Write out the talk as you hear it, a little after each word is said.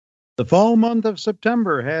The fall month of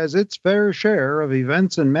September has its fair share of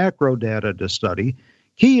events and macro data to study.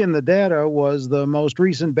 Key in the data was the most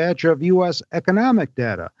recent batch of U.S. economic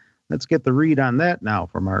data. Let's get the read on that now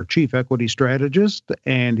from our chief equity strategist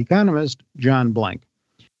and economist, John Blank.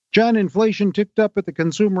 John, inflation ticked up at the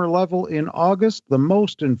consumer level in August, the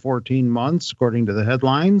most in 14 months, according to the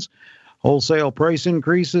headlines. Wholesale price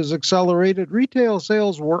increases accelerated. Retail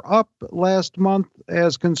sales were up last month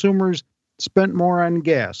as consumers spent more on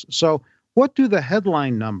gas. So what do the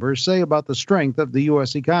headline numbers say about the strength of the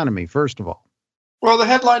U.S. economy, first of all? Well, the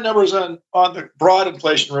headline numbers on the broad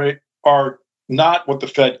inflation rate are not what the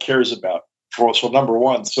Fed cares about. So number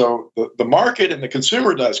one, so the market and the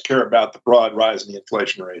consumer does care about the broad rise in the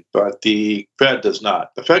inflation rate, but the Fed does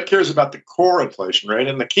not. The Fed cares about the core inflation rate,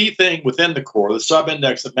 and the key thing within the core, the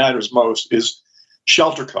sub-index that matters most, is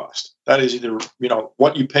shelter cost. That is either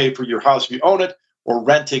what you pay for your house if you own it, or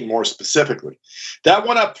renting more specifically. That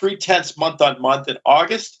went up 0.3 month on month in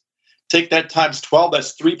August. Take that times 12,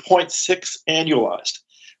 that's 3.6 annualized.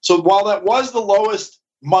 So while that was the lowest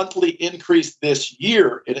monthly increase this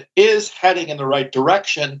year, it is heading in the right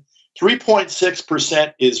direction.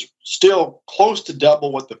 3.6% is still close to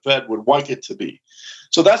double what the Fed would like it to be.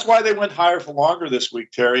 So that's why they went higher for longer this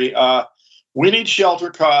week, Terry. We need shelter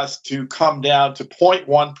costs to come down to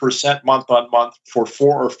 0.1% month on month for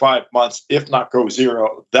 4 or 5 months, if not go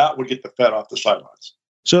zero. That would get the Fed off the sidelines.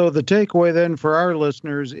 So the takeaway then for our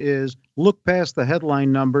listeners is look past the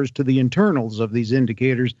headline numbers to the internals of these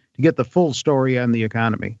indicators to get the full story on the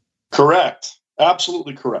economy. Correct.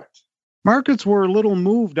 Absolutely correct. Markets were a little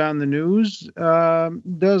moved on the news.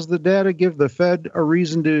 Does the data give the Fed a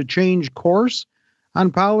reason to change course on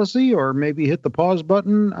policy or maybe hit the pause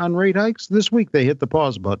button on rate hikes? This week they hit the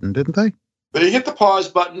pause button, didn't they? They hit the pause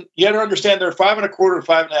button. You got to understand they're 5.25 or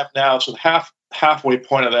 5.5 now, so the halfway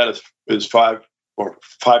point of that is 5 or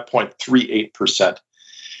 5.38%.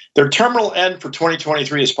 Their terminal end for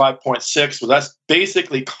 2023 is 5.6, so that's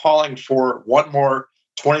basically calling for one more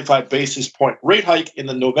 25 basis point rate hike in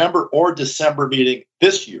the November or December meeting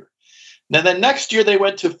this year. And then next year they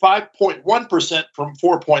went to 5.1% from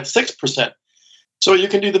 4.6%. So you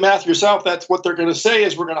can do the math yourself. That's what they're going to say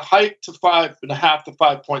is we're going to hike to 5.5 to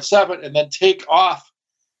 5.7 and then take off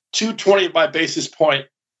 225 basis point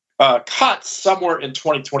cuts somewhere in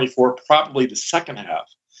 2024, probably the second half.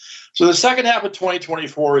 So the second half of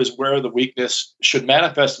 2024 is where the weakness should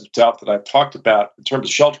manifest itself that I've talked about in terms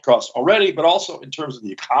of shelter costs already, but also in terms of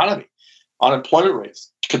the economy, unemployment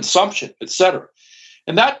rates, consumption, et cetera.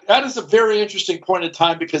 And that is a very interesting point in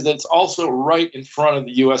time because it's also right in front of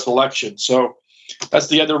the U.S. election. So that's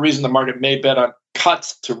the other reason the market may bet on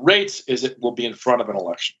cuts to rates is it will be in front of an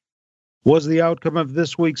election. Was the outcome of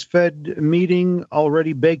this week's Fed meeting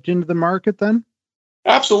already baked into the market then?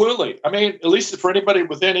 Absolutely. I mean, at least for anybody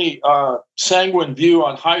with any sanguine view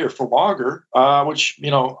on higher for longer, which,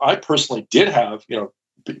 I personally did have,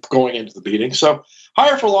 going into the meeting. So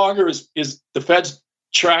higher for longer is the Fed's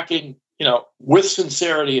tracking, with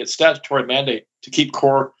sincerity its statutory mandate to keep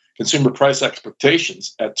core consumer price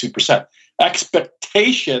expectations at 2%.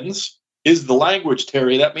 Expectations is the language,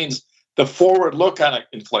 Terry. That means the forward look on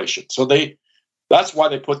inflation. So that's why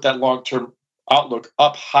they put that long-term outlook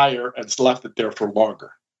up higher and left it there for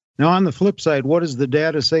longer. Now, on the flip side, what does the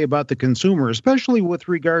data say about the consumer, especially with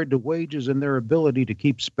regard to wages and their ability to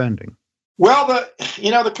keep spending? Well,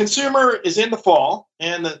 the consumer is in the fall,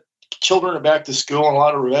 and the children are back to school, and a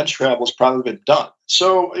lot of revenge travel has probably been done.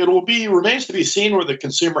 So remains to be seen where the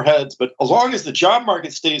consumer heads. But as long as the job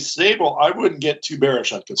market stays stable, I wouldn't get too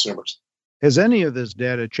bearish on consumers. Has any of this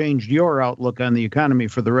data changed your outlook on the economy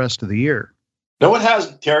for the rest of the year? No, it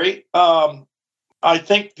hasn't, Terry. I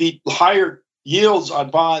think the higher yields on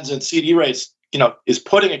bonds and CD rates, is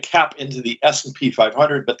putting a cap into the S&P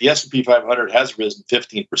 500, but the S&P 500 has risen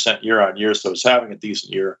 15% year on year, so it's having a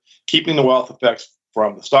decent year, keeping the wealth effects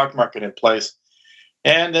from the stock market in place.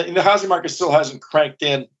 And the housing market still hasn't cranked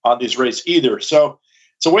in on these rates either. So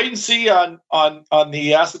wait and see on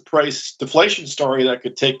the asset price deflation story that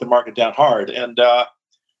could take the market down hard. And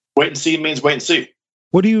wait and see means wait and see.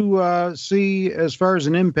 What do you see as far as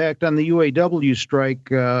an impact on the UAW strike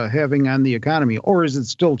having on the economy, or is it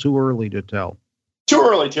still too early to tell? Too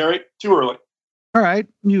early, Terry. Too early. All right.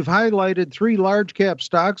 You've highlighted 3 large cap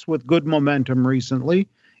stocks with good momentum recently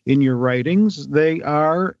in your writings. They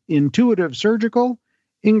are Intuitive Surgical,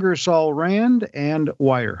 Ingersoll Rand, and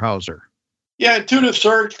Weyerhaeuser. Yeah, Intuitive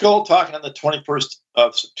Surgical, talking on the 21st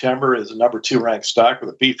of September, is a number 2 ranked stock with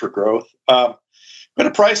a B for growth. Going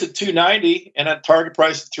to price at $290 and a target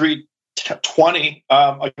price at $320.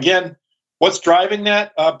 Again, what's driving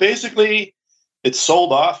that? Basically, it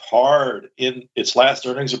sold off hard in its last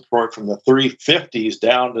earnings report from the 350s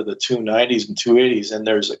down to the 290s and 280s, and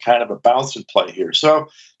there's a kind of a bounce in play here. So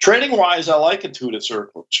trading wise, I like Intuitive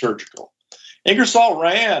Surgical. Ingersoll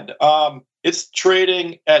Rand, it's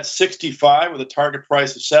trading at 65 with a target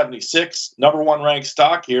price of 76. Number one ranked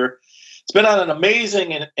stock here. It's been on an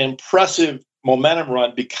amazing and impressive momentum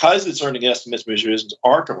run because its earning estimates measures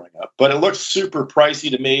are going up, but it looks super pricey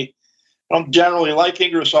to me. I don't generally like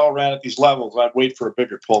Ingersoll Rand at these levels. I'd wait for a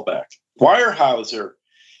bigger pullback. Weyerhaeuser,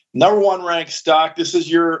 number one ranked stock. This is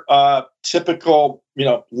your typical,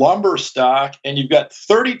 lumber stock, and you've got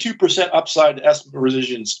 32% upside estimate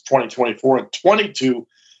revisions 2024 and 22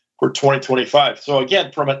 for 2025. So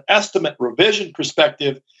again, from an estimate revision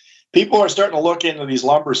perspective, people are starting to look into these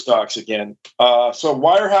lumber stocks again. So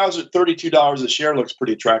Weyerhaeuser at $32 a share looks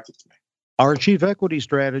pretty attractive to me. Our chief equity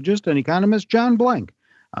strategist and economist, John Blank,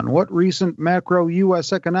 on what recent macro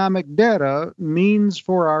U.S. economic data means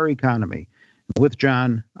for our economy. With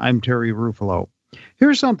John, I'm Terry Ruffalo.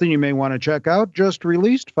 Here's something you may want to check out. Just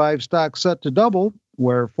released 5 stocks set to double,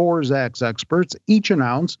 where 4 Zacks experts each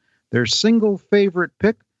announce their single favorite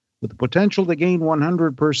pick with the potential to gain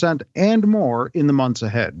 100% and more in the months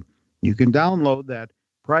ahead. You can download that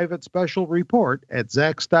private special report at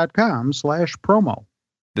zacks.com/promo.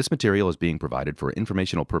 This material is being provided for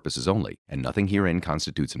informational purposes only, and nothing herein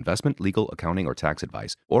constitutes investment, legal, accounting, or tax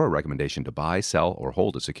advice, or a recommendation to buy, sell, or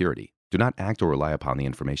hold a security. Do not act or rely upon the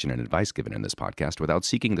information and advice given in this podcast without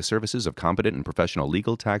seeking the services of competent and professional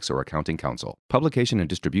legal, tax, or accounting counsel. Publication and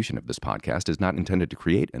distribution of this podcast is not intended to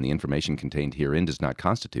create, and the information contained herein does not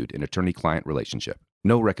constitute an attorney-client relationship.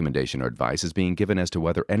 No recommendation or advice is being given as to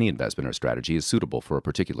whether any investment or strategy is suitable for a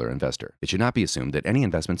particular investor. It should not be assumed that any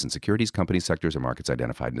investments in securities, companies, sectors, or markets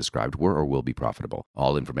identified and described were or will be profitable.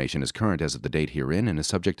 All information is current as of the date herein and is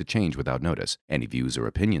subject to change without notice. Any views or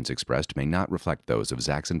opinions expressed may not reflect those of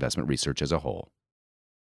Zacks Investment Research as a whole.